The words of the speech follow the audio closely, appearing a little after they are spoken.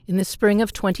In the spring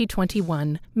of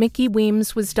 2021, Mickey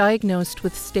Weems was diagnosed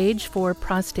with stage 4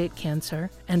 prostate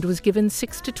cancer and was given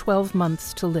 6 to 12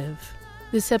 months to live.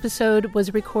 This episode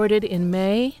was recorded in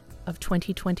May of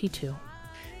 2022.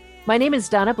 My name is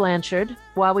Donna Blanchard.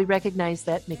 While we recognize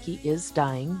that Mickey is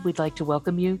dying, we'd like to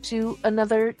welcome you to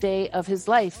another day of his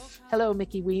life. Hello,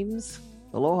 Mickey Weems.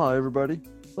 Aloha, everybody.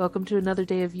 Welcome to another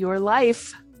day of your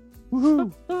life.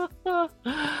 Woohoo!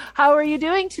 How are you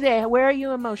doing today? Where are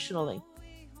you emotionally?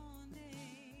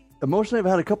 Emotionally, I've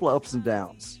had a couple of ups and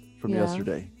downs from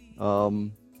yesterday.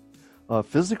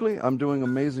 Physically, I'm doing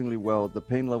amazingly well. The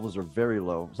pain levels are very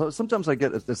low. So sometimes I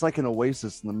get, it's like an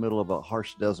oasis in the middle of a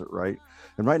harsh desert, right?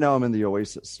 And right now I'm in the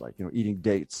oasis, like, eating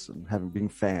dates and being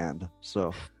fanned.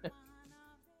 So.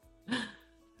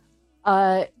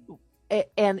 And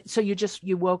so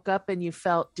you woke up and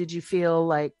did you feel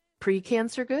like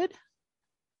pre-cancer good?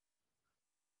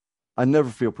 I never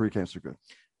feel pre-cancer good.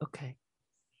 Okay.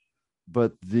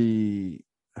 But there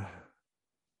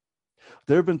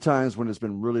have been times when it's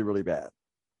been really, really bad.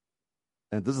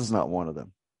 And this is not one of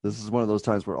them. This is one of those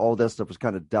times where all that stuff has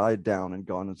kind of died down and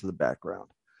gone into the background.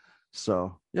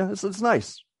 So, yeah, it's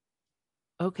nice.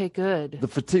 Okay, good. The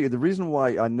fatigue, the reason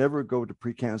why I never go to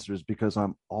pre-cancer is because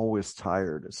I'm always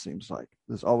tired, it seems like.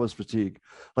 There's always fatigue.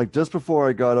 Like just before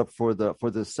I got up for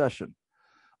this session,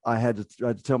 I had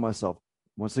to tell myself,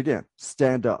 once again,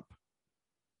 stand up,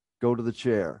 go to the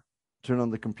chair, turn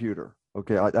on the computer.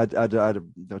 Okay, I had to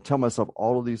tell myself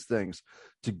all of these things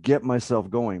to get myself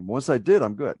going. Once I did,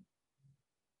 I'm good.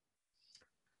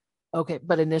 Okay,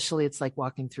 but initially it's like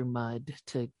walking through mud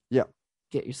to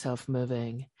get yourself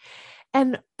moving.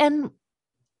 And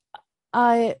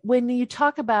when you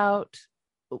talk about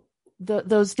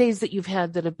those days that you've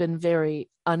had that have been very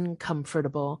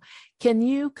uncomfortable, can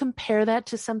you compare that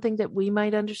to something that we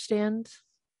might understand?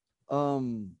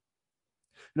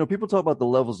 People talk about the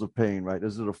levels of pain, right?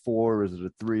 Is it a 4? Is it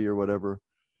a 3 or whatever?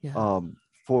 Yeah.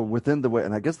 For within the way,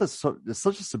 and I guess it's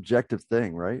such a subjective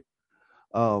thing, right?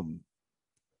 On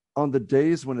the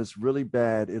days when it's really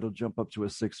bad, it'll jump up to a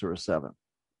 6 or a 7.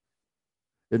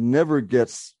 It never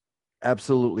gets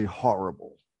absolutely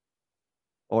horrible.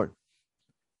 Or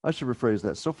I should rephrase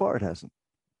that. So far, it hasn't.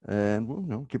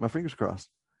 And keep my fingers crossed.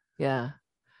 Yeah.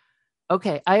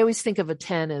 Okay. I always think of a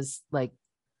 10 as like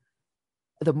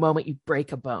the moment you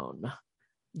break a bone.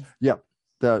 Yeah.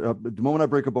 The moment I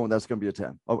break a bone, that's going to be a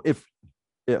 10. Oh, if.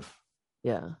 Yeah.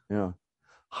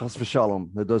 Chas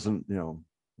v'shalom. It doesn't,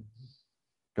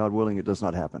 God willing, it does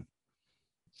not happen.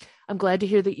 I'm glad to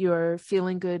hear that you're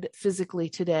feeling good physically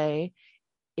today.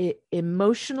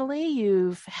 Emotionally,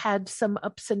 you've had some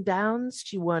ups and downs.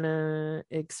 Do you want to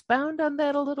expound on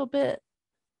that a little bit?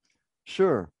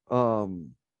 Sure.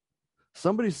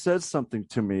 Somebody said something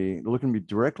to me, looking me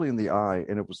directly in the eye,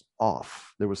 and it was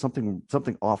off. There was something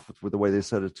off with the way they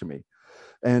said it to me.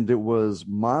 And it was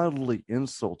mildly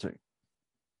insulting.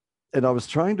 And I was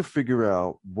trying to figure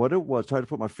out what it was, trying to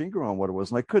put my finger on what it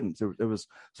was, and I couldn't. It was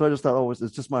so I just thought,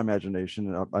 it's just my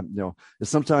imagination. And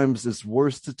sometimes it's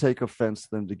worse to take offense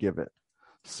than to give it.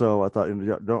 So I thought,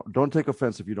 don't take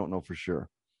offense if you don't know for sure.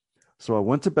 So I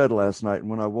went to bed last night, and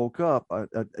when I woke up,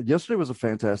 yesterday was a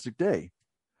fantastic day.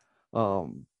 I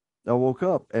woke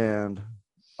up and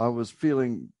I was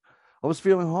feeling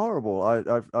horrible.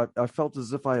 I felt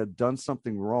as if I had done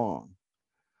something wrong.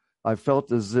 I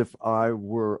felt as if I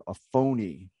were a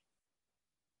phony.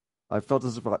 I felt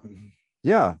as if That's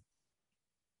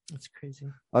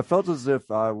crazy. I felt as if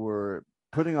I were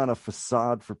putting on a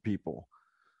facade for people.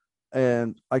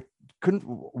 And I couldn't,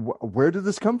 where did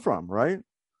this come from, right?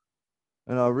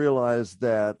 And I realized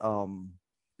that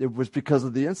it was because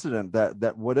of the incident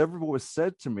that whatever was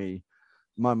said to me,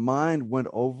 my mind went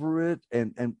over it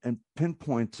and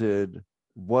pinpointed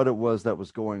what it was that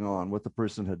was going on, what the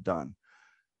person had done.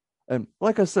 And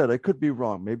like I said, I could be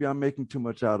wrong. Maybe I'm making too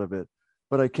much out of it.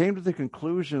 But I came to the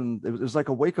conclusion, it was like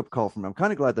a wake-up call for me. I'm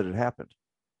kind of glad that it happened.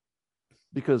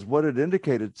 Because what it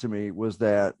indicated to me was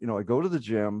that, I go to the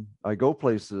gym, I go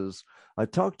places, I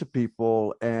talk to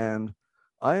people, and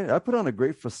I put on a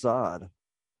great facade.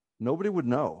 Nobody would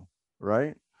know,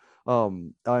 right? I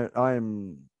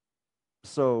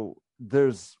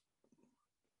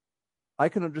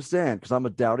can understand, because I'm a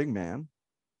doubting man.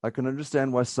 I can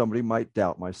understand why somebody might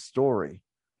doubt my story.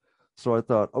 So I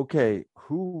thought, okay,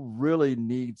 who really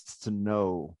needs to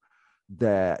know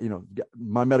that,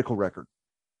 my medical record?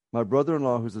 My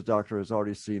brother-in-law, who's a doctor, has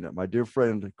already seen it. My dear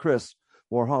friend, Chris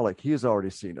Warholic, he has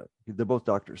already seen it. They're both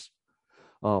doctors.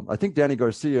 I think Danny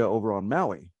Garcia over on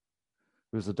Maui,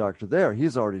 who's a doctor there,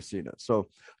 he's already seen it. So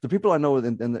the people I know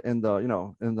in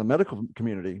the medical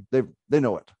community, they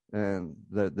know it.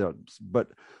 But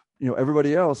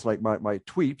everybody else, like my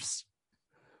tweeps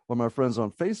or my friends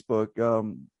on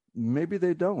Facebook, maybe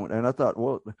they don't. And I thought,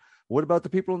 well, what about the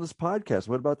people on this podcast?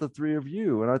 What about the three of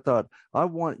you? And I thought, I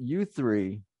want you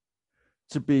three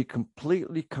to be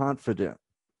completely confident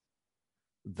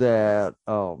that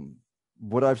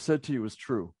what I've said to you is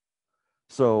true.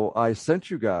 So I sent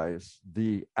you guys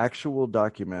the actual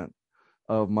document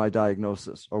of my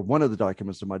diagnosis, or one of the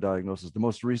documents of my diagnosis, the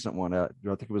most recent one. I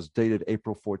think it was dated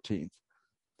April 14th,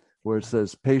 where it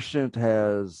says patient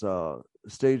has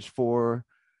stage 4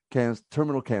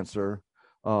 terminal cancer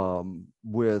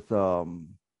with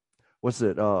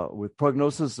with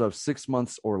prognosis of 6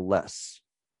 months or less.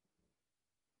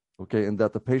 Okay, and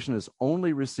that the patient is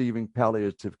only receiving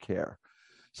palliative care.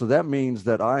 So that means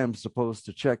that I am supposed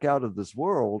to check out of this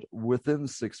world within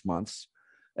 6 months,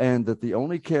 and that the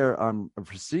only care I'm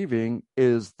receiving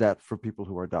is that for people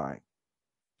who are dying.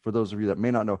 For those of you that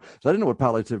may not know, so I didn't know what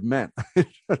palliative meant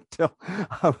until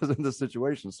I was in this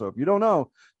situation. So if you don't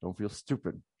know, don't feel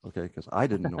stupid, okay? Because I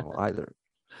didn't know either.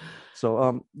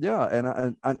 So yeah,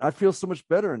 and I feel so much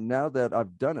better now that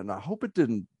I've done it. And I hope it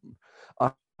didn't.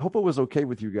 I hope it was okay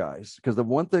with you guys, because the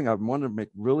one thing I wanted to make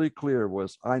really clear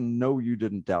was I know you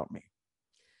didn't doubt me.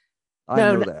 I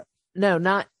know that. No,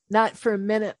 not for a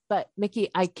minute. But Mickey,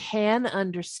 I can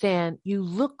understand. You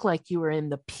look like you were in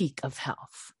the peak of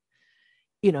health.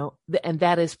 And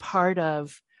that is part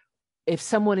of, if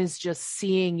someone is just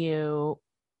seeing you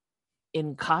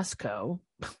in Costco,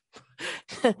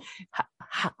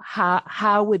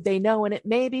 how would they know? And it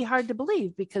may be hard to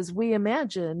believe, because we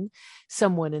imagine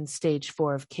someone in stage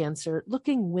 4 of cancer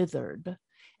looking withered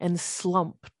and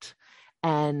slumped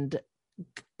and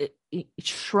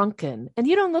shrunken. And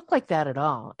you don't look like that at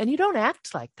all. And you don't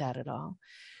act like that at all.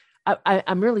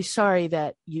 I'm really sorry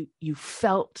that you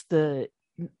felt the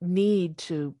need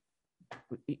to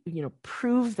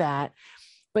prove that,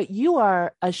 but you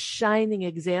are a shining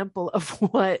example of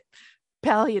what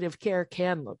palliative care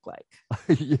can look like.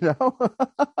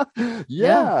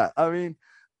 Yeah. I mean,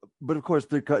 but of course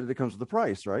it comes with a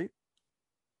price, right?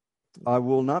 I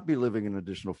will not be living an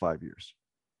additional 5 years.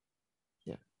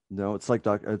 Yeah. No, it's like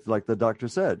the doctor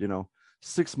said,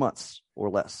 6 months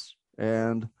or less.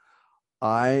 And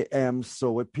I am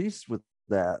so at peace with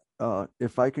that.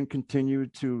 If I can continue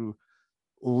to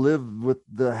live with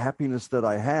the happiness that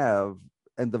I have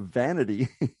and the vanity,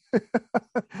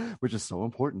 which is so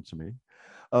important to me,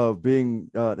 of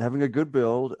having a good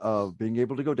build, of being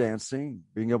able to go dancing,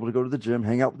 being able to go to the gym,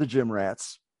 hang out with the gym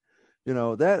rats,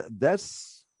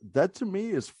 that to me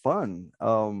is fun.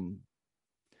 And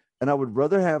I would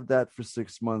rather have that for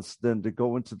 6 months than to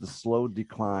go into the slow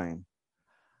decline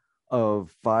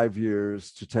of 5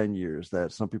 years to 10 years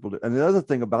that some people do. And the other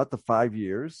thing about the 5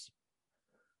 years,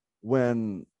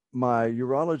 when my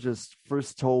urologist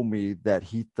first told me that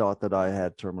he thought that I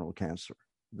had terminal cancer,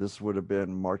 this would have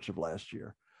been March of last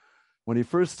year. When he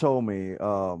first told me,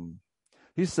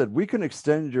 he said, we can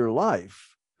extend your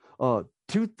life.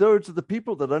 2/3 of the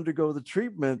people that undergo the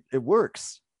treatment, it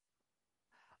works.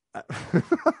 I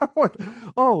went,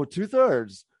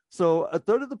 2/3. So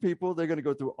 1/3 of the people, they're going to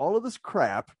go through all of this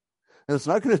crap, and it's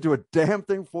not going to do a damn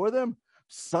thing for them.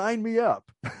 Sign me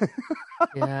up.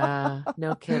 Yeah,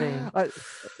 no kidding.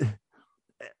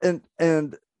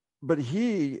 But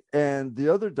he and the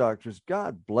other doctors,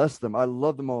 God bless them, I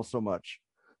love them all so much.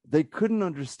 They couldn't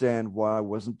understand why I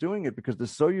wasn't doing it, because they're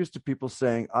so used to people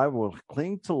saying, I will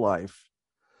cling to life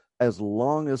as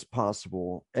long as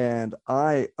possible. And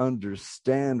I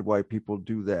understand why people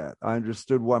do that. I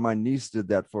understood why my niece did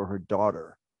that for her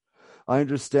daughter. I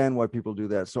understand why people do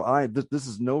that. So this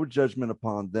is no judgment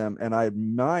upon them. And I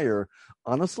admire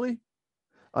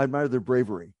their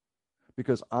bravery,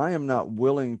 because I am not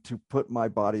willing to put my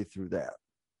body through that.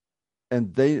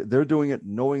 And they're doing it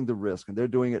knowing the risk, and they're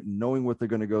doing it knowing what they're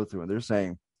going to go through. And they're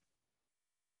saying,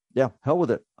 yeah, hell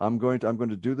with it. I'm going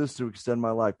to do this to extend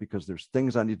my life, because there's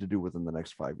things I need to do within the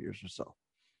next 5 years or so.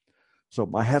 So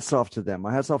my hat's off to them.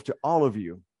 My hat's off to all of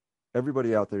you,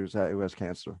 everybody out there who has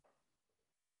cancer.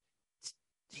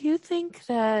 Do you think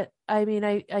that,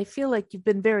 I feel like you've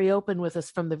been very open with us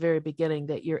from the very beginning,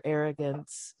 that your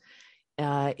arrogance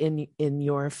in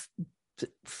your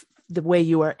the way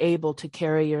you are able to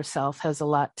carry yourself has a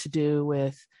lot to do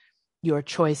with your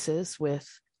choices with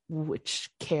which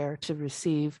care to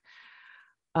receive.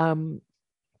 Do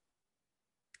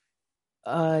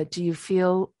you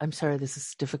feel, I'm sorry, this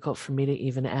is difficult for me to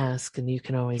even ask, and you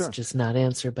can always just not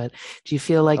answer, but do you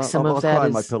feel like I'll cry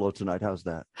on my pillow tonight? How's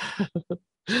that?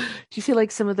 Do you feel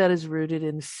like some of that is rooted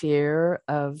in fear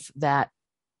of that,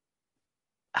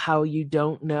 how you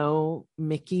don't know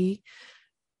Mickey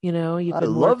You've I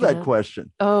been love working that on.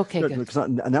 question. Oh, okay, good. Because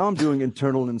now I'm doing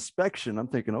internal inspection. I'm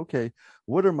thinking, okay,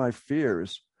 what are my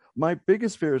fears? My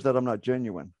biggest fear is that I'm not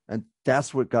genuine, and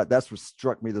that's what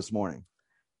struck me this morning.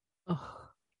 Oh,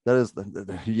 That is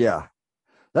yeah,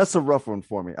 that's a rough one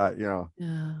for me. yeah.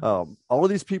 All of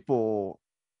these people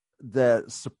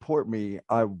that support me,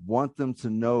 I want them to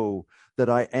know that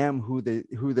I am who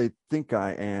they think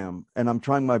I am, and I'm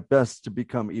trying my best to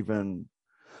become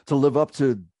to live up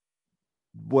to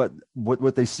what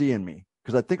they see in me,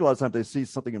 because I think a lot of times they see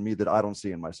something in me that I don't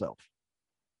see in myself.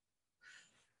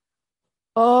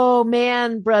 Oh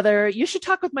man, brother, you should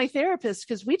talk with my therapist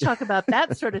because we talk about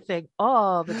that sort of thing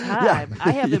all the Yeah. time.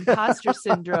 I have Yeah. imposter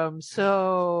syndrome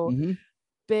so Mm-hmm.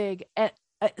 big.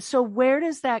 So where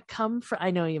does that come from?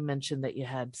 I know you mentioned that you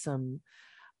had some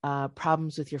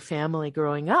problems with your family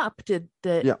growing up. Did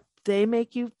Yeah. they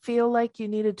make you feel like you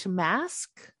needed to mask?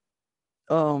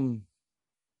 I'm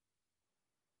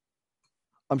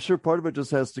sure part of it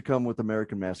just has to come with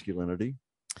American masculinity.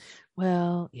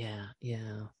 Well, yeah.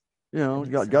 You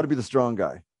got to be the strong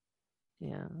guy,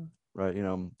 Yeah. right?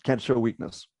 Can't show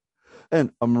weakness.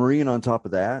 And a Marine on top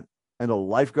of that, and a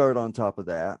lifeguard on top of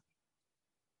that.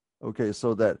 Okay,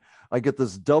 so that I get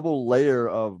this double layer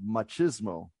of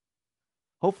machismo,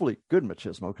 hopefully good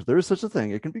machismo, because there is such a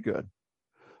thing. It can be good.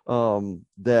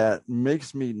 That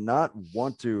makes me not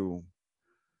want to.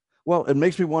 Well, it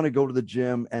makes me want to go to the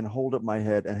gym and hold up my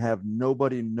head and have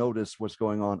nobody notice what's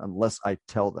going on unless I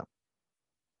tell them.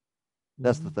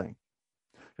 That's the thing.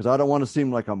 Because I don't want to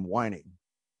seem like I'm whining.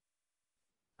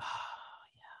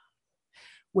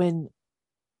 When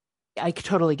I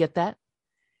totally get that.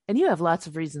 And you have lots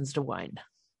of reasons to whine.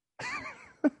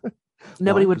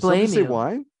 Nobody would blame you.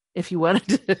 Wine? If you wanted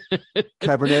to.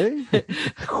 Cabernet?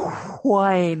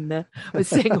 Whine. I was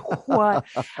saying whine.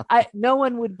 No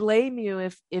one would blame you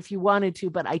if you wanted to,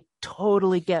 but I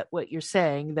totally get what you're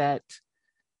saying, that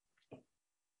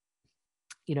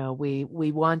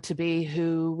we want to be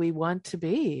who we want to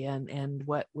be, and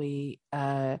what we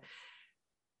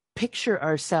picture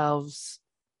ourselves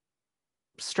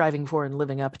striving for and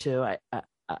living up to.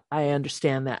 I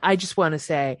understand that. I just want to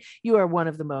say you are one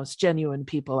of the most genuine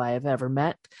people I have ever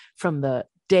met. From the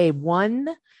day one,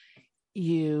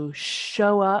 you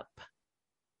show up.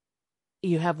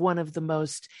 You have one of the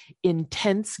most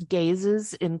intense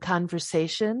gazes in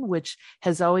conversation, which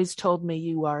has always told me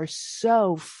you are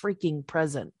so freaking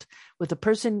present. With the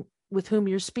person with whom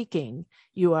you're speaking,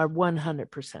 you are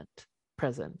 100%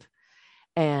 present.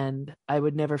 And I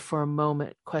would never for a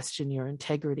moment question your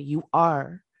integrity. You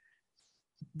are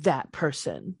that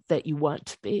person that you want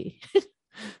to be.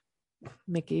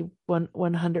 Mickey,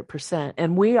 100%.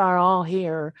 And we are all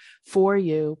here for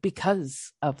you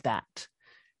because of that.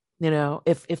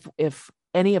 If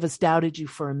any of us doubted you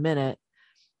for a minute,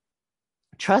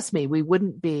 trust me, we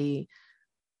wouldn't be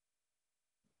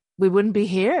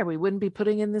here. We wouldn't be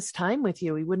putting in this time with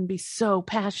you. We wouldn't be so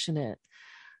passionate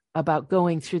about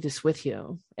going through this with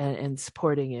you and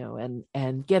supporting you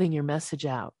and getting your message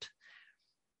out.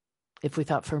 If we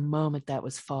thought for a moment that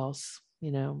was false,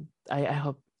 I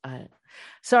hope.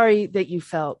 Sorry that you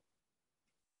felt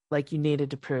like you needed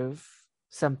to prove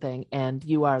something, and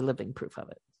you are living proof of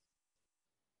it.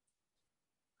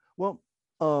 Well,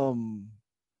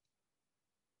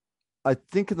 I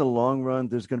think in the long run,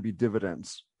 there's going to be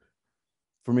dividends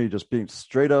for me just being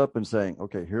straight up and saying,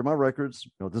 okay, here are my records.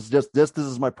 This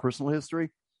is my personal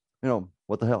history.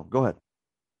 What the hell? Go ahead.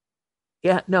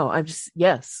 Yeah, no, I'm just,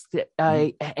 yes,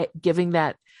 giving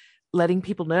that, letting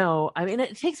people know. I mean,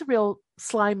 it takes a real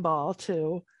slime ball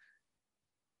to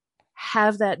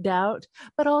have that doubt,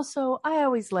 but also I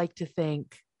always like to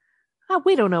think,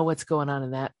 we don't know what's going on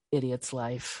in that idiot's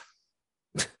life.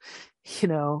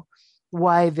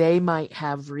 Why they might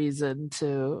have reason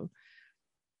to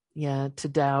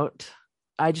doubt.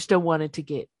 I just don't want it to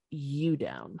get you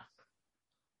down.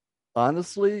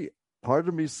 Honestly, part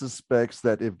of me suspects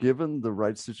that if given the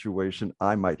right situation,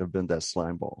 I might have been that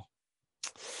slime ball.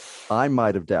 I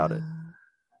might have doubted.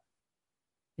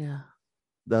 Yeah.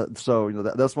 That's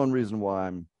one reason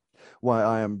why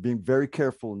I am being very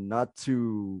careful not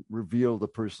to reveal the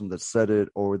person that said it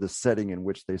or the setting in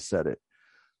which they said it,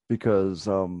 because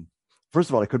first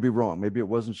of all, I could be wrong. Maybe it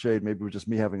wasn't shade. Maybe it was just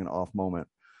me having an off moment.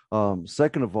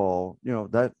 Second of all,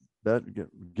 that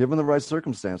given the right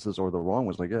circumstances, or the wrong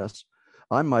ones, I guess,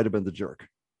 I might have been the jerk.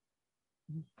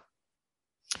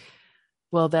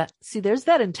 Well, there's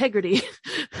that integrity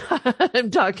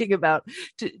I'm talking about,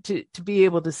 to be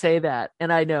able to say that.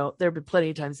 And I know there have been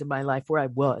plenty of times in my life where I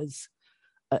was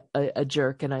a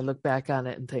jerk, and I look back on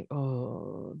it and think,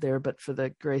 oh, there, but for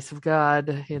the grace of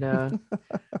God,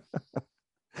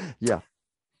 Yeah.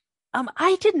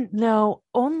 I didn't know.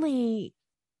 Only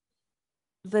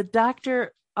the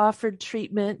doctor offered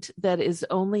treatment that is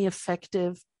only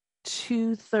effective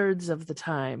 2/3 of the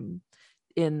time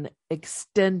in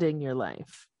extending your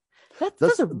life.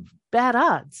 Those are bad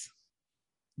odds.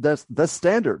 That's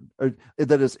standard.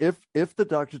 That is, if the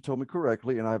doctor told me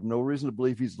correctly, and I have no reason to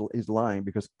believe he's lying,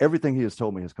 because everything he has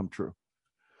told me has come true.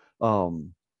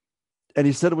 And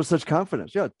he said it with such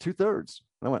confidence. Yeah, 2/3.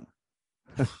 I went.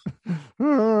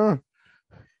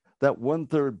 That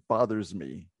 1/3 bothers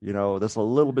me. That's a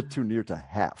little bit too near to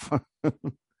half.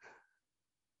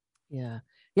 Yeah,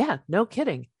 no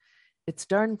kidding. It's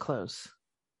darn close.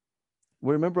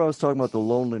 Well, remember I was talking about the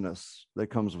loneliness that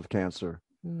comes with cancer.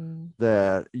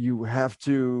 That you have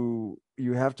to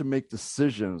make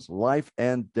decisions, life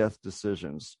and death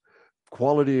decisions,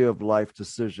 quality of life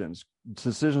decisions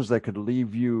that could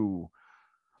leave you,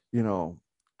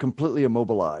 completely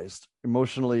immobilized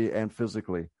emotionally and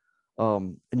physically.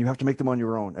 And you have to make them on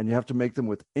your own, and you have to make them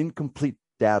with incomplete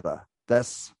data.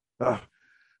 That's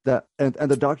that, and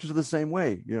the doctors are the same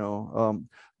way.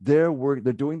 They're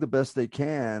doing the best they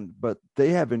can, but they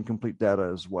have incomplete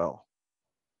data as well.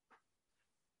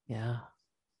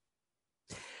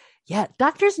 Yeah,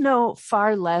 doctors know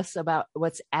far less about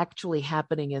what's actually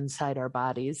happening inside our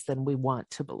bodies than we want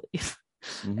to believe.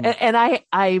 Mm-hmm. And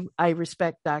I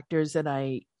respect doctors, and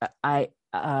I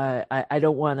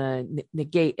don't want to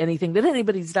negate anything that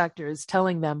anybody's doctor is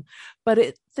telling them,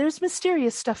 but there's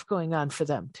mysterious stuff going on for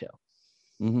them too.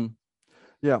 Mm-hmm.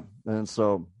 Yeah, and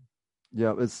so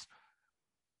it's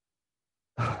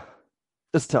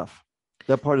tough.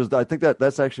 That part is, I think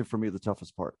that's actually for me the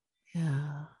toughest part.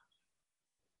 Yeah.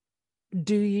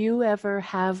 Do you ever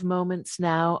have moments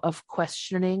now of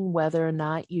questioning whether or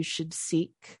not you should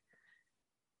seek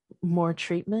more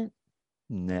treatment?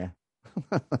 Nah.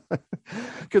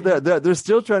 Because they're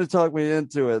still trying to talk me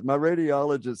into it. My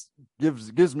radiologist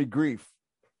gives me grief.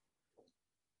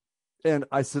 And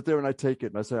I sit there and I take it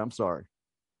and I say, I'm sorry.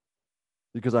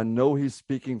 Because I know he's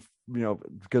speaking,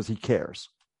 because he cares.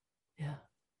 Yeah.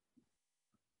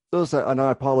 And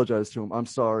I apologize to him. I'm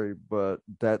sorry, but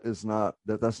that's not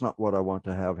what I want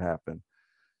to have happen.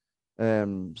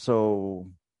 And so,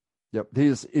 yep,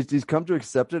 he's come to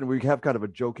accept it, and we have kind of a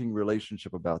joking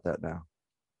relationship about that now.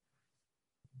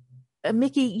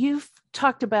 Mickey, you've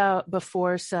talked about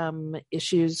before some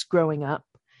issues growing up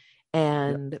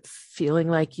and feeling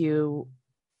like you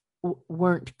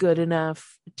weren't good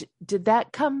enough. Did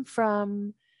that come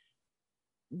from?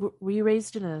 Were you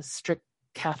raised in a strict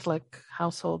Catholic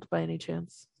household by any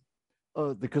chance?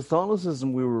 The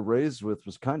Catholicism we were raised with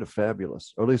was kind of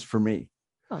fabulous, or at least for me.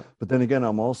 Oh. But then again,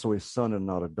 I'm also a son and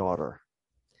not a daughter.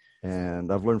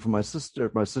 And I've learned from my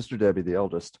sister Debbie, the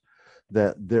eldest,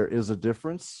 that there is a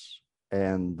difference,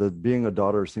 and that being a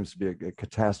daughter seems to be a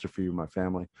catastrophe in my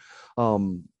family.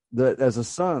 That as a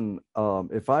son,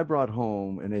 if I brought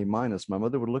home an A-, my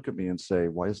mother would look at me and say,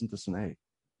 "Why isn't this an A?"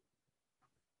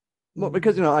 Well,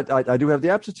 because I do have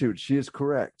the aptitude. She is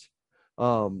correct.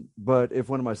 But if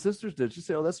one of my sisters did, she'd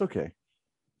say, "Oh, that's okay."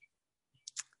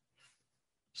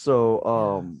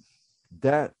 So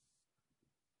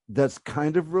that's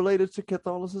kind of related to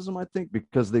Catholicism, I think,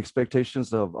 because the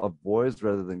expectations of boys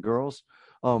rather than girls.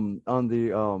 On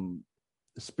the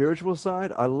spiritual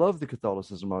side, I love the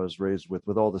Catholicism I was raised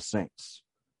with all the saints,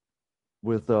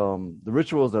 with the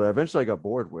rituals that I eventually got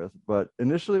bored with, but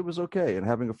initially it was okay. And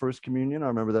having a first communion, I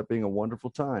remember that being a wonderful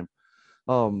time.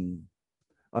 I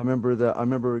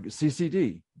remember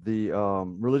CCD, the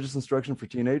religious instruction for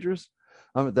teenagers.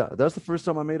 That's the first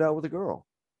time I made out with a girl.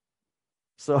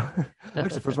 So actually,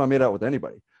 the first time I made out with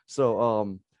anybody.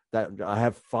 So that I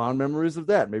have fond memories of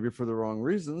that, maybe for the wrong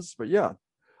reasons, but yeah.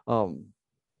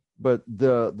 But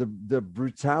the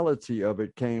brutality of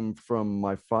it came from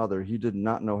my father. He did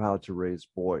not know how to raise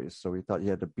boys, so he thought he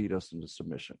had to beat us into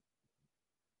submission.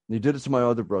 And he did it to my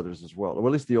other brothers as well, or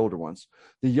at least the older ones.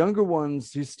 The younger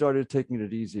ones, he started taking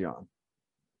it easy on.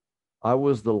 I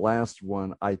was the last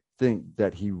one, I think,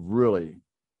 that he really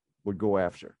would go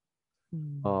after.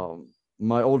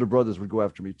 My older brothers would go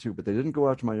after me too, but they didn't go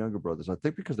after my younger brothers. I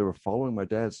think because they were following my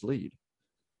dad's lead.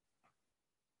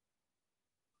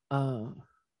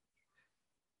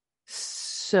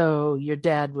 So your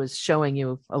dad was showing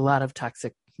you a lot of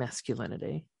toxic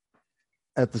masculinity.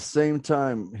 At the same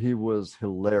time, he was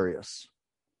hilarious.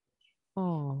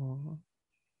 Oh.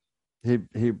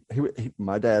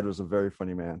 My dad was a very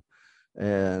funny man.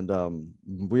 And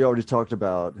we already talked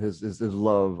about his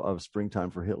love of Springtime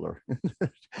for Hitler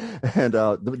and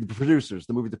the producers,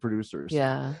 the movie The Producers,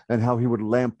 and how he would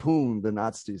lampoon the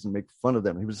Nazis and make fun of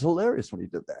them. He was hilarious when he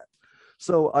did that.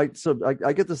 So I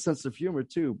get the sense of humor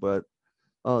too, but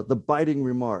the biting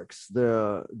remarks,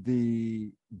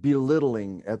 the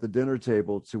belittling at the dinner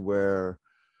table, to where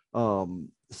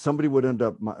somebody would end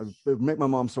up, it would make my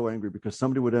mom so angry because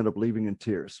somebody would end up leaving in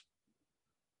tears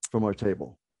from our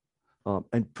table,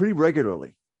 and pretty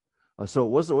regularly. So it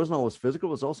wasn't always physical;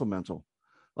 it was also mental.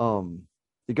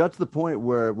 It got to the point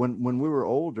where when we were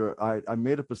older, I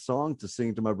made up a song to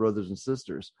sing to my brothers and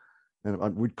sisters,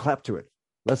 and we'd clap to it.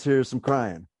 Let's hear some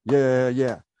crying. Yeah,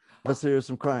 yeah. Let's hear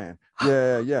some crying.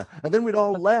 Yeah, yeah. And then we'd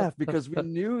all laugh because we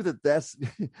knew that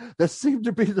seemed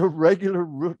to be the regular,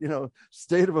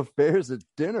 state of affairs at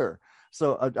dinner.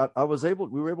 So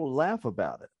we were able to laugh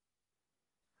about it.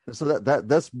 So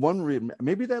that's one reason.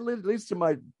 Maybe that leads to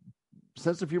my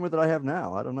sense of humor that I have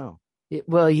now. I don't know.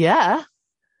 Well, yeah.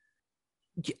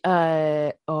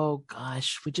 Oh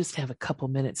gosh, we just have a couple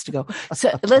minutes to go. So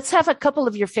let's have a couple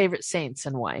of your favorite saints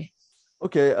and why.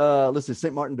 Okay, let's see.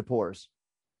 St. Martin de Porres.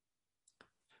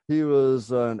 He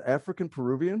was an African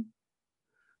Peruvian.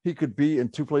 He could be in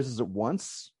two places at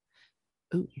once.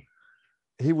 Ooh.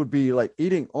 He would be like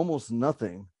eating almost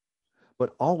nothing,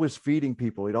 but always feeding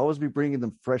people. He'd always be bringing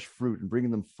them fresh fruit and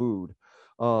bringing them food.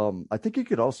 I think he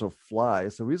could also fly.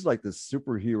 So he's like this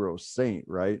superhero saint,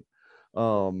 right?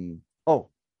 Oh,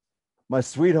 my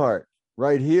sweetheart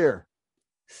right here.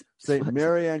 St.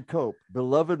 Marianne Cope,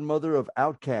 beloved mother of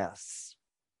outcasts.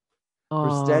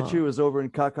 Her statue is over in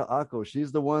Kaka'ako.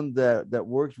 She's the one that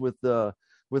worked with the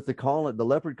leper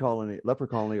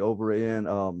colony over in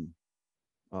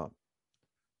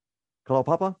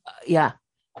Kalaupapa. Yeah.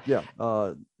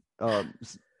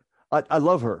 I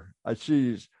love her.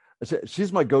 She's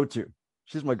my go-to.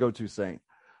 She's my go-to saint.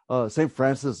 Saint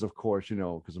Francis, of course,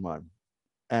 because of my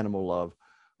animal love.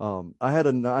 I had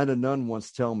a nun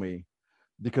once tell me,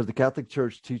 because the Catholic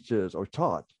Church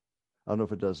taught, I don't know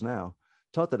if it does now,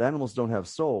 taught that animals don't have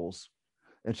souls.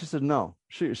 And she said, no,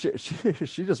 she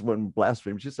just wouldn't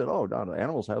blaspheme. She said, oh, no,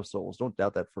 animals have souls. Don't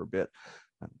doubt that for a bit.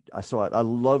 I saw it. I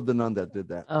love the nun that did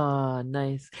that. Oh,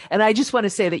 nice. And I just want to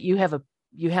say that you have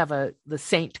the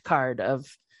saint card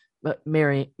of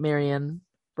Marianne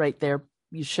right there.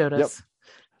 You showed us.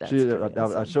 Yep.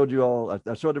 Awesome. I showed you all.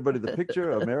 I showed everybody the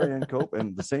picture of Marianne Cope,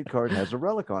 and the saint card has a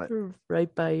relic on it.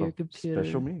 Right by your computer.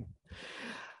 Special me.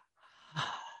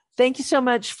 Thank you so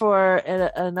much for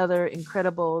another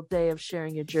incredible day of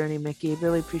sharing your journey, Mickey.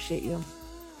 Really appreciate you.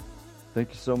 Thank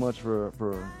you so much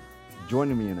for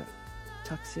joining me in it.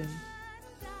 Talk soon.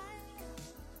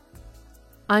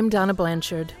 I'm Donna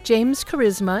Blanchard. James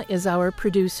Charisma is our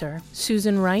producer.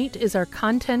 Susan Wright is our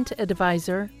content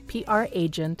advisor, PR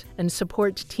agent, and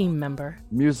support team member.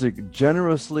 Music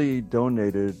generously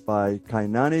donated by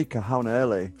Kainani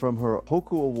Kahaunele from her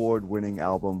Hoku Award-winning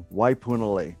album,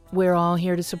 Waipunale. We're all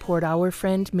here to support our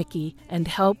friend Mickey and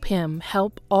help him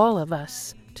help all of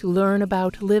us to learn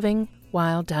about living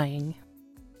while dying.